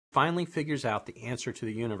finally figures out the answer to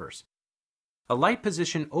the universe. A light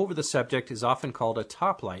position over the subject is often called a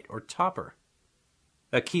top light or topper.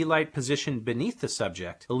 A key light positioned beneath the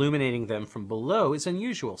subject, illuminating them from below, is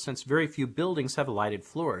unusual since very few buildings have lighted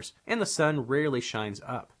floors, and the sun rarely shines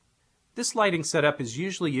up. This lighting setup is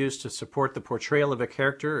usually used to support the portrayal of a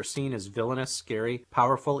character or scene as villainous, scary,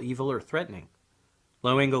 powerful, evil, or threatening.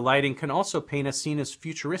 Low-angle lighting can also paint a scene as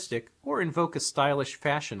futuristic or invoke a stylish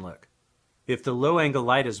fashion look. If the low-angle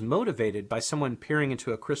light is motivated by someone peering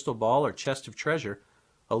into a crystal ball or chest of treasure,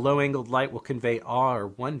 a low-angled light will convey awe or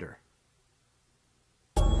wonder.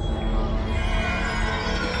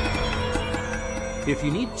 If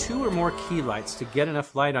you need 2 or more key lights to get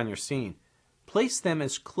enough light on your scene, place them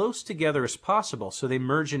as close together as possible so they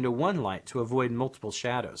merge into one light to avoid multiple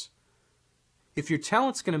shadows. If your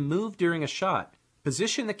talent's going to move during a shot,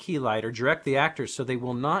 position the key light or direct the actors so they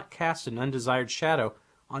will not cast an undesired shadow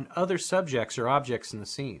on other subjects or objects in the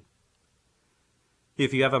scene.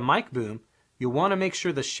 If you have a mic boom, you'll want to make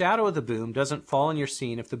sure the shadow of the boom doesn't fall on your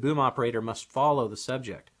scene if the boom operator must follow the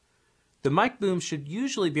subject. The mic boom should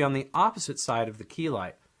usually be on the opposite side of the key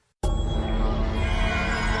light.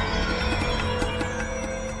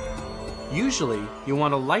 Usually, you'll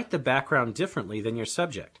want to light the background differently than your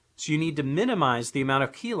subject, so you need to minimize the amount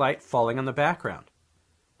of key light falling on the background.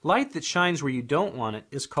 Light that shines where you don't want it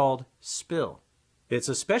is called spill. It's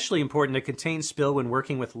especially important to contain spill when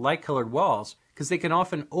working with light-colored walls because they can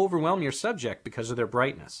often overwhelm your subject because of their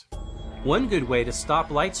brightness. One good way to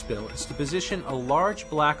stop light spill is to position a large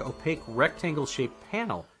black opaque rectangle-shaped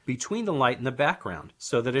panel between the light and the background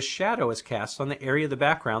so that a shadow is cast on the area of the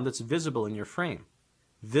background that's visible in your frame.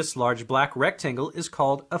 This large black rectangle is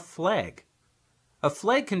called a flag. A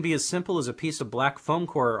flag can be as simple as a piece of black foam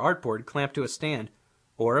core or artboard clamped to a stand,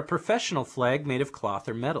 or a professional flag made of cloth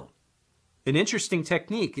or metal. An interesting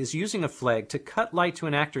technique is using a flag to cut light to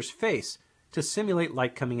an actor's face to simulate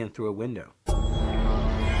light coming in through a window.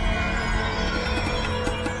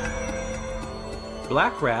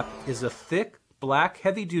 Black wrap is a thick, black,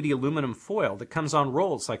 heavy-duty aluminum foil that comes on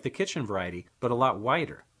rolls like the kitchen variety, but a lot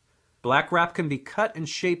wider. Black wrap can be cut and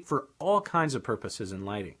shaped for all kinds of purposes in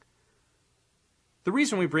lighting. The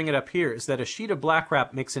reason we bring it up here is that a sheet of black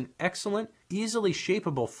wrap makes an excellent, easily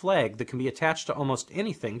shapeable flag that can be attached to almost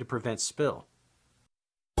anything to prevent spill.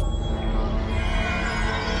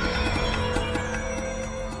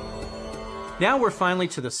 Now we're finally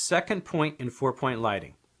to the second point in 4-point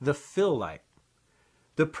lighting, the fill light.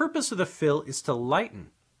 The purpose of the fill is to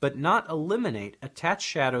lighten, but not eliminate, attached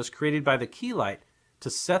shadows created by the key light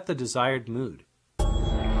to set the desired mood.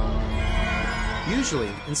 Usually,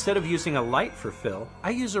 instead of using a light for fill, I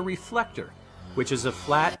use a reflector, which is a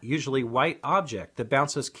flat, usually white object that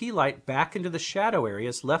bounces key light back into the shadow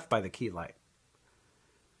areas left by the key light.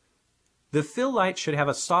 The fill light should have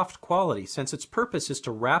a soft quality since its purpose is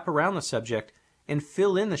to wrap around the subject and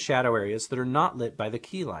fill in the shadow areas that are not lit by the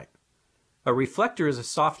key light. A reflector is a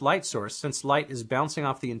soft light source since light is bouncing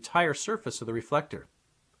off the entire surface of the reflector.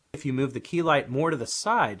 If you move the key light more to the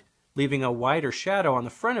side, leaving a wider shadow on the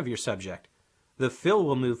front of your subject, the fill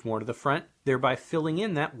will move more to the front, thereby filling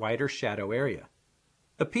in that wider shadow area.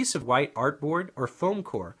 A piece of white artboard or foam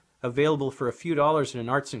core, available for a few dollars in an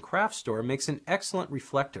arts and crafts store, makes an excellent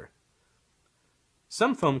reflector.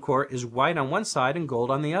 Some foam core is white on one side and gold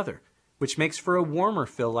on the other, which makes for a warmer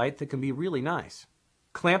fill light that can be really nice.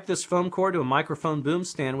 Clamp this foam core to a microphone boom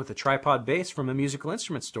stand with a tripod base from a musical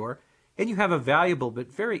instrument store, and you have a valuable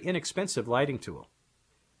but very inexpensive lighting tool.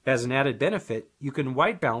 As an added benefit, you can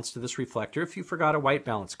white balance to this reflector if you forgot a white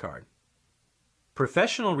balance card.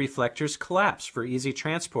 Professional reflectors collapse for easy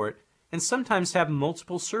transport and sometimes have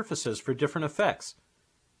multiple surfaces for different effects.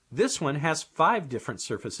 This one has 5 different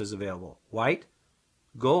surfaces available: white,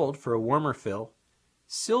 gold for a warmer fill,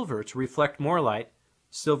 silver to reflect more light,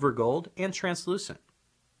 silver gold, and translucent.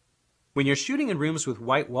 When you're shooting in rooms with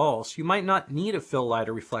white walls, you might not need a fill light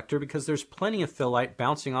or reflector because there's plenty of fill light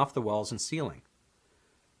bouncing off the walls and ceiling.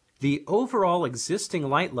 The overall existing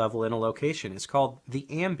light level in a location is called the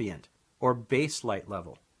ambient or base light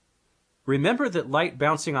level. Remember that light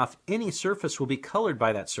bouncing off any surface will be colored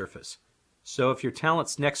by that surface. So if your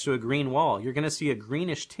talent's next to a green wall, you're going to see a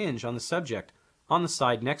greenish tinge on the subject on the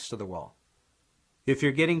side next to the wall. If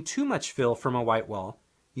you're getting too much fill from a white wall,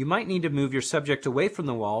 you might need to move your subject away from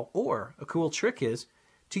the wall, or a cool trick is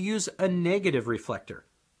to use a negative reflector.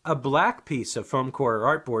 A black piece of foam core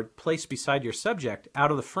or artboard placed beside your subject out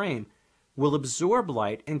of the frame will absorb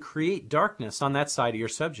light and create darkness on that side of your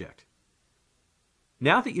subject.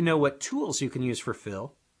 Now that you know what tools you can use for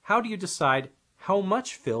fill, how do you decide how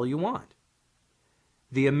much fill you want?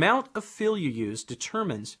 The amount of fill you use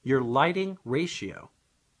determines your lighting ratio.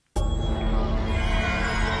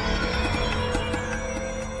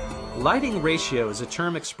 Lighting ratio is a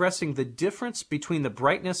term expressing the difference between the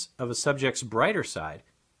brightness of a subject's brighter side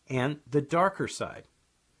and the darker side.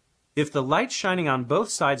 If the light shining on both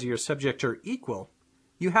sides of your subject are equal,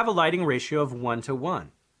 you have a lighting ratio of 1 to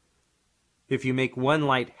 1. If you make one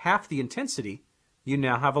light half the intensity, you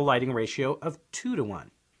now have a lighting ratio of 2 to 1.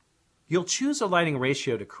 You'll choose a lighting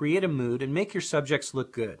ratio to create a mood and make your subjects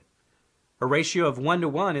look good. A ratio of 1 to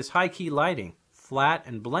 1 is high-key lighting, flat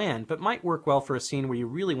and bland, but might work well for a scene where you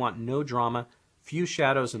really want no drama, few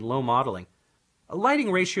shadows, and low modeling. A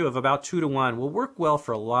lighting ratio of about 2 to 1 will work well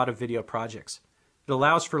for a lot of video projects. It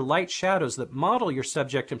allows for light shadows that model your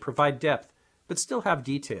subject and provide depth, but still have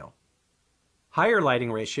detail. Higher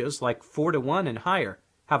lighting ratios, like 4 to 1 and higher,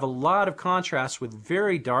 have a lot of contrast with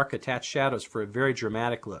very dark attached shadows for a very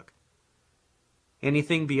dramatic look.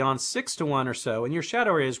 Anything beyond 6 to 1 or so, and your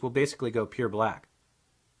shadow areas will basically go pure black.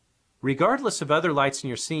 Regardless of other lights in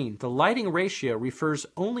your scene, the lighting ratio refers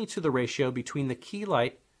only to the ratio between the key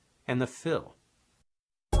light and the fill.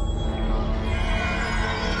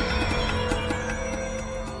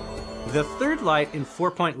 The third light in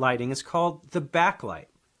 4-point lighting is called the backlight,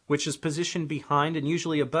 which is positioned behind and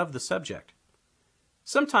usually above the subject.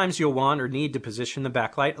 Sometimes you'll want or need to position the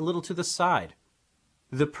backlight a little to the side.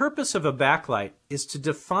 The purpose of a backlight is to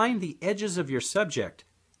define the edges of your subject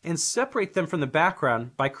and separate them from the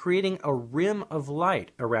background by creating a rim of light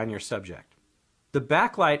around your subject. The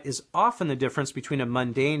backlight is often the difference between a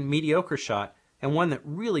mundane, mediocre shot and one that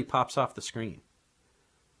really pops off the screen.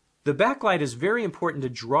 The backlight is very important to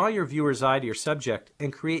draw your viewer's eye to your subject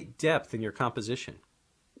and create depth in your composition.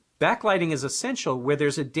 Backlighting is essential where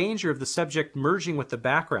there's a danger of the subject merging with the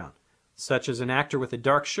background, such as an actor with a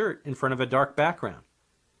dark shirt in front of a dark background.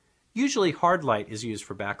 Usually hard light is used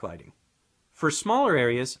for backlighting. For smaller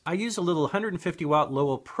areas, I use a little 150 watt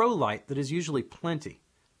Lowell Pro light that is usually plenty.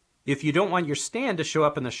 If you don't want your stand to show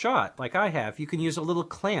up in the shot, like I have, you can use a little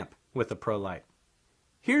clamp with the Pro light.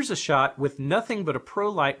 Here's a shot with nothing but a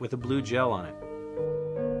Pro light with a blue gel on it.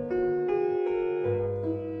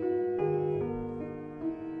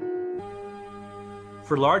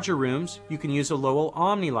 For larger rooms, you can use a Lowell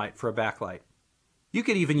Omni light for a backlight. You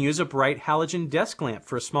could even use a bright halogen desk lamp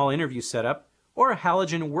for a small interview setup, or a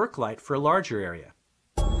halogen work light for a larger area.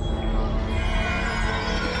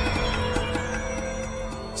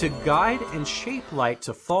 To guide and shape light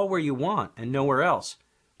to fall where you want and nowhere else,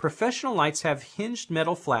 professional lights have hinged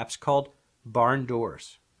metal flaps called barn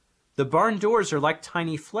doors. The barn doors are like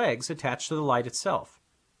tiny flags attached to the light itself.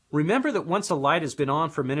 Remember that once a light has been on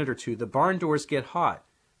for a minute or two, the barn doors get hot,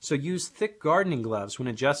 so use thick gardening gloves when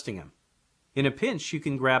adjusting them. In a pinch, you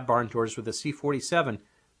can grab barn doors with a C47,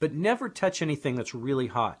 but never touch anything that's really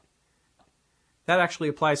hot. That actually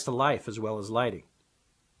applies to life as well as lighting.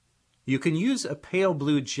 You can use a pale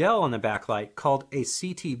blue gel on the backlight called a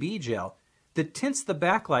CTB gel that tints the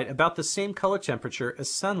backlight about the same color temperature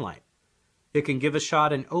as sunlight. It can give a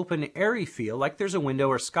shot an open, airy feel like there's a window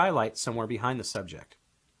or skylight somewhere behind the subject.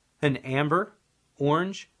 An amber,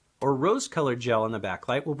 orange, or rose-colored gel on the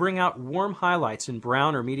backlight will bring out warm highlights in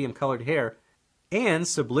brown or medium-colored hair and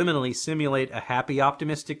subliminally simulate a happy,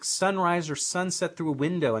 optimistic sunrise or sunset through a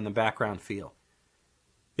window in the background feel.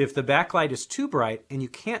 If the backlight is too bright and you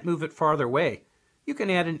can't move it farther away, you can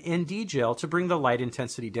add an ND gel to bring the light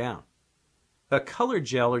intensity down. A colored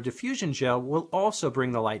gel or diffusion gel will also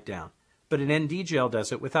bring the light down, but an ND gel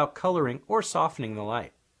does it without coloring or softening the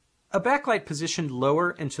light. A backlight positioned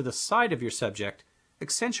lower and to the side of your subject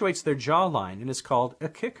accentuates their jawline and is called a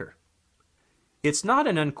kicker. It's not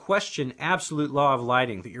an unquestioned absolute law of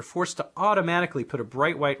lighting that you're forced to automatically put a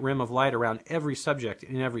bright white rim of light around every subject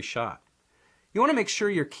in every shot. You want to make sure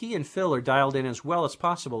your key and fill are dialed in as well as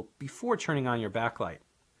possible before turning on your backlight.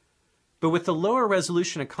 But with the lower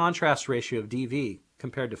resolution and contrast ratio of DV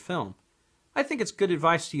compared to film, I think it's good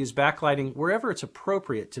advice to use backlighting wherever it's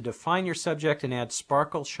appropriate to define your subject and add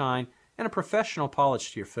sparkle, shine, and a professional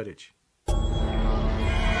polish to your footage.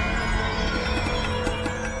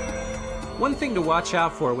 One thing to watch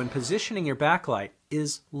out for when positioning your backlight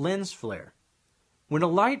is lens flare. When a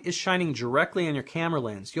light is shining directly on your camera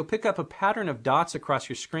lens, you'll pick up a pattern of dots across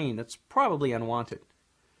your screen that's probably unwanted.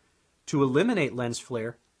 To eliminate lens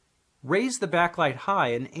flare, raise the backlight high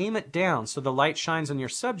and aim it down so the light shines on your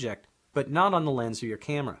subject, but not on the lens of your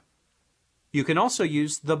camera. You can also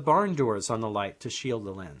use the barn doors on the light to shield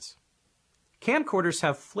the lens. Camcorders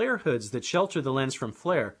have flare hoods that shelter the lens from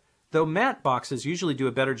flare, though matte boxes usually do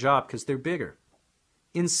a better job because they're bigger.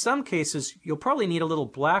 In some cases, you'll probably need a little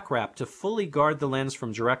black wrap to fully guard the lens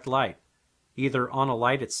from direct light, either on a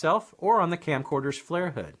light itself or on the camcorder's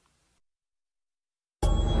flare hood.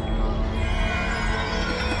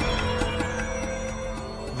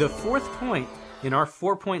 The fourth point in our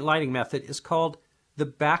 4-point lighting method is called the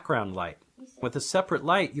background light. With a separate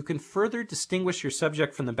light, you can further distinguish your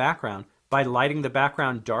subject from the background by lighting the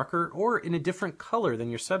background darker or in a different color than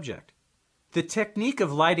your subject. The technique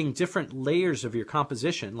of lighting different layers of your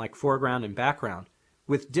composition, like foreground and background,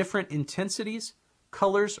 with different intensities,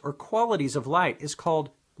 colors, or qualities of light is called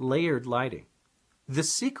layered lighting. The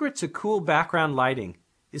secret to cool background lighting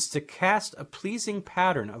is to cast a pleasing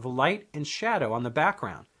pattern of light and shadow on the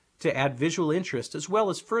background to add visual interest as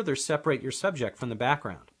well as further separate your subject from the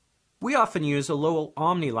background. We often use a Lowell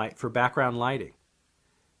Omni light for background lighting.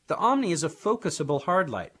 The Omni is a focusable hard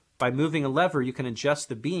light. By moving a lever, you can adjust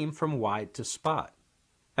the beam from wide to spot.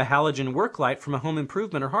 A halogen work light from a home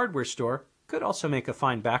improvement or hardware store could also make a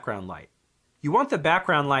fine background light. You want the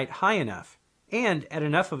background light high enough and at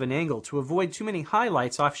enough of an angle to avoid too many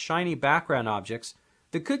highlights off shiny background objects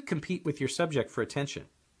that could compete with your subject for attention.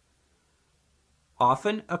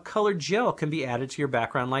 Often, a colored gel can be added to your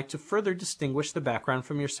background light to further distinguish the background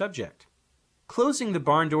from your subject. Closing the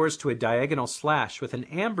barn doors to a diagonal slash with an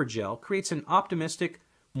amber gel creates an optimistic,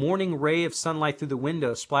 morning ray of sunlight through the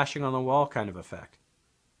window splashing on the wall kind of effect.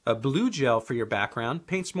 A blue gel for your background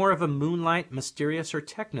paints more of a moonlight, mysterious, or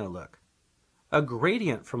techno look. A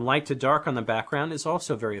gradient from light to dark on the background is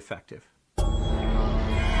also very effective.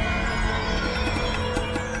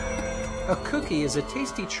 A cookie is a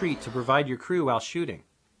tasty treat to provide your crew while shooting.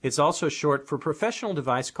 It's also short for a professional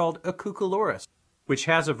device called a cucurellus, which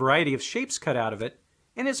has a variety of shapes cut out of it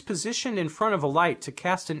and is positioned in front of a light to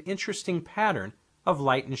cast an interesting pattern of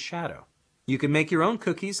light and shadow. You can make your own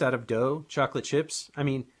cookies out of dough, chocolate chips.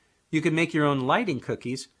 You can make your own lighting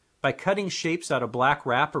cookies by cutting shapes out of black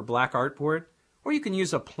wrap or black artboard, or you can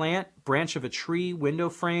use a plant, branch of a tree, window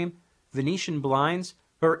frame, Venetian blinds,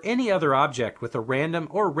 or any other object with a random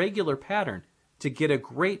or regular pattern to get a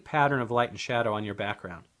great pattern of light and shadow on your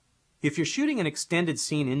background. If you're shooting an extended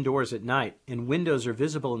scene indoors at night and windows are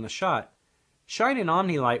visible in the shot, shine an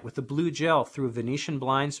Omni light with the blue gel through Venetian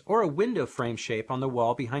blinds or a window frame shape on the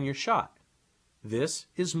wall behind your shot. This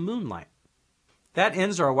is moonlight. That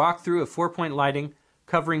ends our walkthrough of 4-point lighting,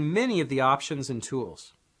 covering many of the options and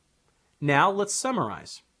tools. Now let's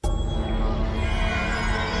summarize.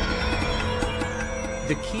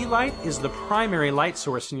 The key light is the primary light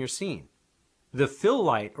source in your scene. The fill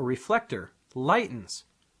light or reflector lightens,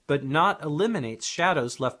 but not eliminates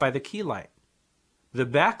shadows left by the key light. The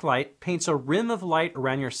backlight paints a rim of light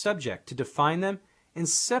around your subject to define them and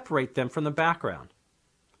separate them from the background.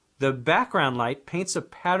 The background light paints a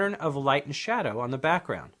pattern of light and shadow on the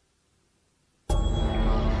background.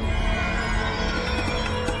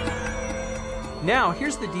 Now,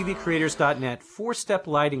 here's the dvcreators.net 4-step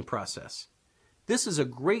lighting process. This is a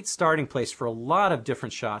great starting place for a lot of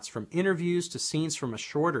different shots, from interviews to scenes from a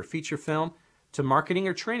short or feature film to marketing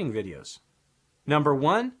or training videos. Number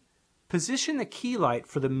 1, position the key light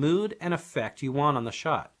for the mood and effect you want on the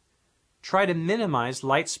shot. Try to minimize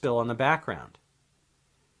light spill on the background.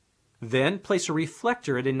 Then place a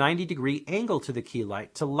reflector at a 90-degree angle to the key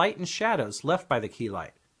light to lighten shadows left by the key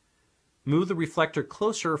light. Move the reflector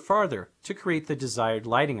closer or farther to create the desired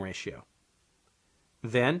lighting ratio.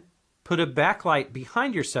 Then, put a backlight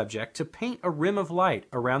behind your subject to paint a rim of light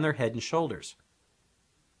around their head and shoulders.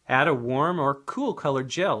 Add a warm or cool colored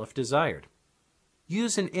gel if desired.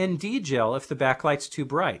 Use an ND gel if the backlight's too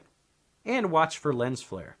bright, and watch for lens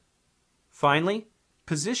flare. Finally,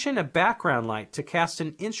 position a background light to cast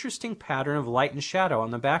an interesting pattern of light and shadow on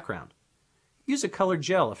the background. Use a colored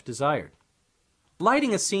gel if desired.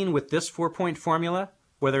 Lighting a scene with this 4-point formula,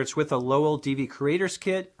 whether it's with a Lowell DV Creators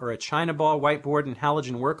Kit or a China Ball whiteboard and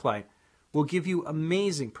halogen work light, will give you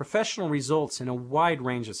amazing professional results in a wide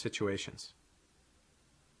range of situations.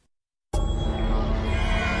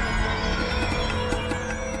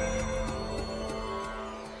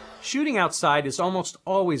 Shooting outside is almost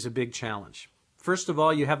always a big challenge. First of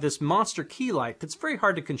all, you have this monster key light that's very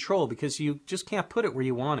hard to control because you just can't put it where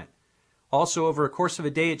you want it. Also, over a course of a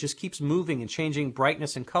day, it just keeps moving and changing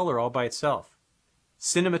brightness and color all by itself.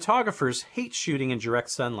 Cinematographers hate shooting in direct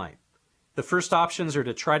sunlight. The first options are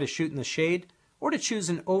to try to shoot in the shade or to choose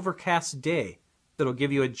an overcast day that'll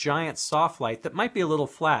give you a giant soft light that might be a little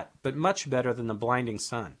flat, but much better than the blinding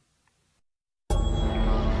sun.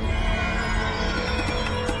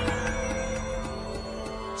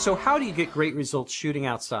 So how do you get great results shooting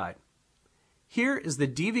outside? Here is the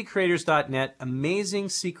dvcreators.net amazing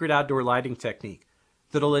secret outdoor lighting technique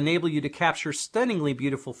that'll enable you to capture stunningly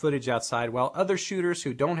beautiful footage outside while other shooters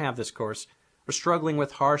who don't have this course are struggling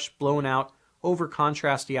with harsh, blown out,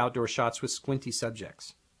 over-contrasty outdoor shots with squinty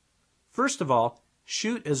subjects. First of all,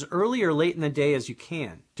 shoot as early or late in the day as you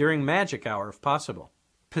can, during magic hour if possible.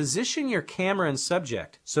 Position your camera and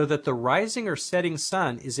subject so that the rising or setting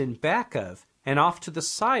sun is in back of and off to the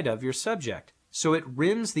side of your subject, so it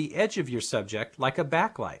rims the edge of your subject like a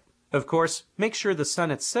backlight. Of course, make sure the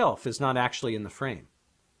sun itself is not actually in the frame.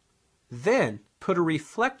 Then, put a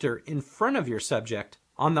reflector in front of your subject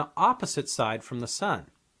on the opposite side from the sun.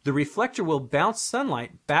 The reflector will bounce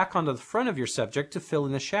sunlight back onto the front of your subject to fill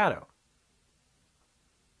in the shadow.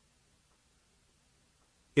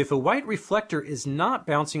 If a white reflector is not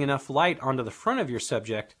bouncing enough light onto the front of your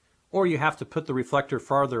subject, or you have to put the reflector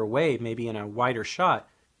farther away, maybe in a wider shot,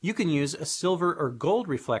 you can use a silver or gold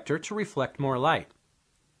reflector to reflect more light.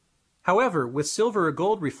 However, with silver or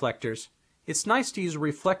gold reflectors, it's nice to use a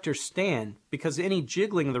reflector stand because any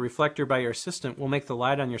jiggling of the reflector by your assistant will make the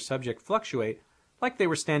light on your subject fluctuate like they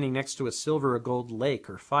were standing next to a silver or gold lake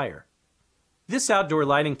or fire. This outdoor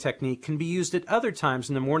lighting technique can be used at other times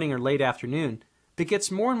in the morning or late afternoon, but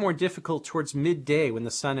gets more and more difficult towards midday when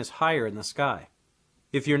the sun is higher in the sky.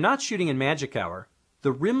 If you're not shooting in magic hour,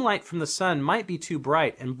 the rim light from the sun might be too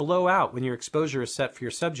bright and blow out when your exposure is set for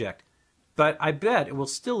your subject, but I bet it will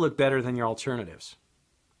still look better than your alternatives.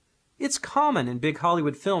 It's common in big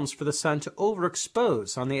Hollywood films for the sun to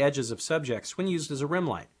overexpose on the edges of subjects when used as a rim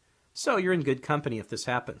light, so you're in good company if this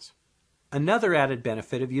happens. Another added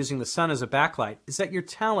benefit of using the sun as a backlight is that your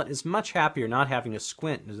talent is much happier not having to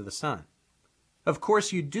squint into the sun. Of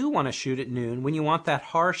course, you do want to shoot at noon when you want that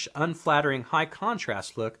harsh, unflattering, high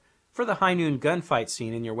contrast look for the high noon gunfight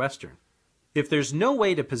scene in your Western. If there's no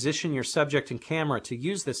way to position your subject and camera to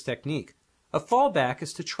use this technique, a fallback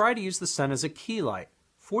is to try to use the sun as a key light,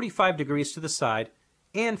 45 degrees to the side,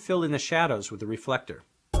 and fill in the shadows with the reflector.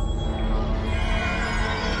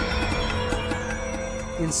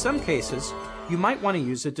 In some cases, you might want to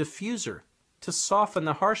use a diffuser to soften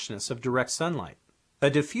the harshness of direct sunlight. A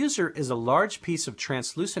diffuser is a large piece of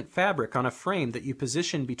translucent fabric on a frame that you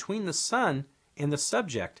position between the sun and the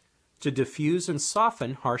subject to diffuse and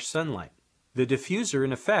soften harsh sunlight. The diffuser,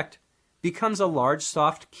 in effect, becomes a large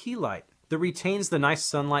soft key light that retains the nice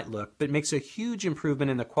sunlight look but makes a huge improvement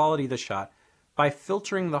in the quality of the shot by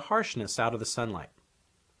filtering the harshness out of the sunlight.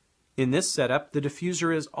 In this setup, the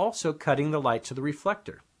diffuser is also cutting the light to the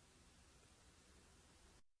reflector.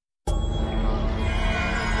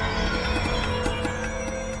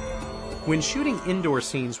 When shooting indoor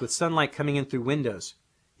scenes with sunlight coming in through windows,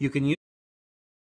 you can use